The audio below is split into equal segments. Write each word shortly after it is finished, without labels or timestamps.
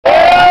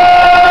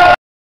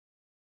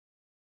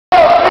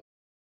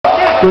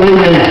Good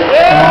evening.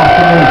 Good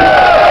afternoon.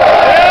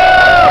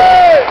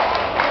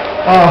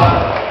 Oh,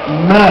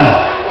 man.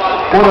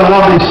 What a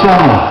lovely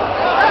summer.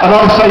 And I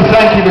want to say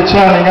thank you for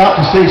turning up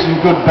to see some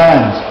good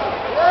bands.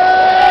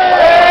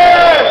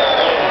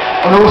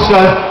 And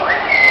also,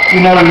 you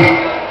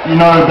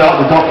know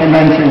about the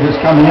documentary that's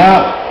coming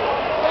out.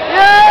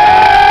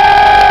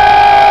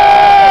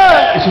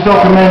 It's a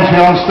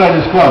documentary on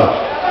status quo.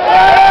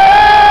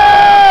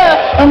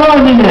 Am I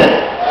in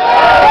it?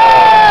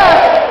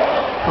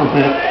 For a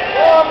bit.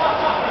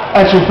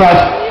 Actually, in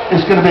fact,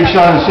 it's going to be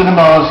shown in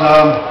cinemas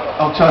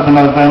October,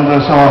 November,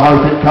 so I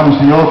hope it comes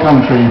to your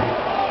country.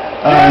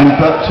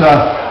 But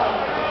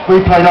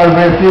we played over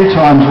here a few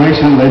times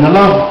recently, and I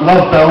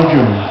love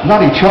Belgium.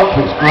 Bloody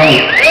chocolate's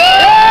great.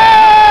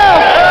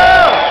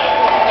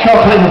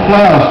 Chocolate and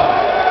flowers.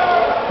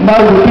 No,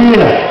 the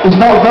beer is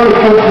not very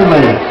good for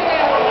me.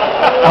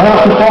 I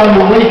have to find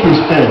the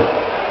weakest bit.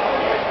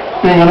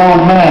 Being an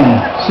old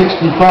man,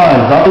 65.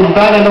 I've been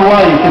banging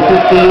away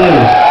for 50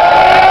 years.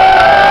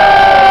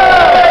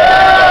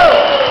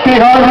 Big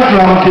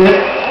overdrunk it.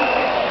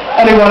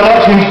 Anyway, I'd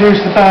like to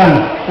introduce the band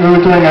who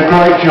are doing a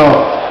great job.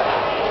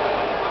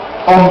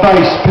 On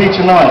bass,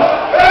 Peter Knight.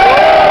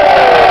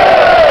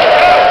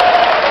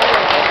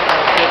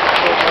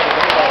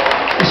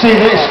 You see,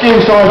 the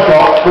excuse I've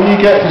got, when you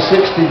get to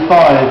 65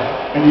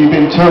 and you've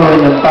been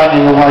touring and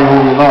banging away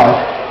all your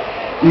life,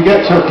 you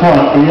get to a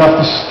point where you have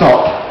to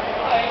stop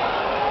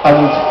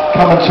and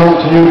come and talk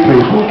to you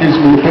people. It gives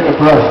me a bit of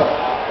breath.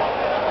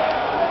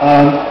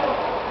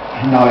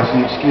 No, it's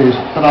an excuse,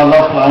 but I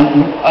love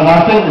playing, and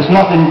I think there's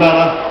nothing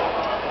better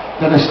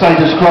than a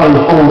status quo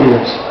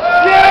audience.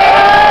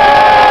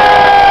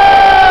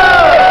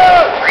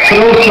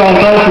 But also,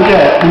 don't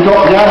forget, we've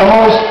got the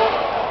Animals,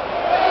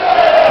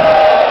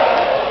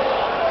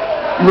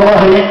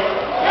 Robbie.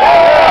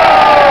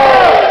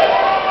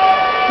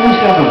 Who's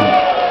the other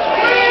one?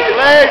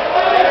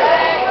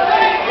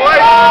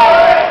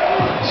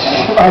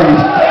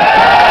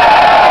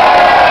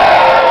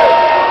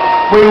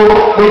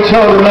 We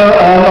toured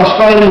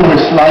Australia with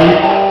Slade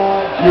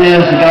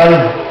years ago.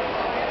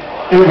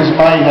 It was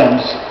mayhem.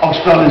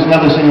 Australia's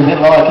never seen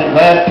anything like it.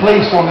 They had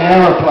police on the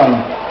aeroplane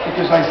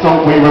because they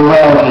thought we were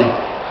rowdy.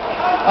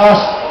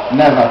 Us,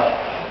 never.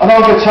 And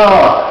on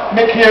guitar,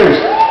 Mick Hughes.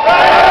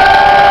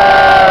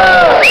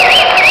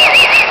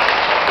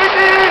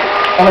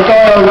 And a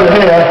guy over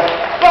here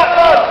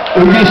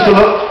who used to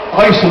look,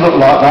 I used to look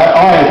like that. I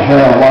had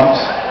hair once.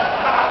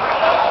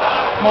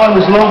 Mine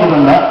was longer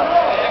than that.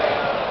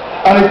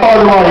 And by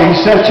the way, he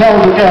said, tell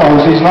the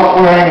girls he's not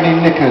wearing any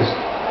knickers.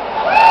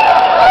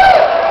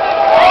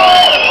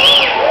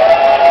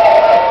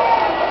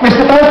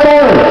 Mr.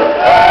 Vostertfeesten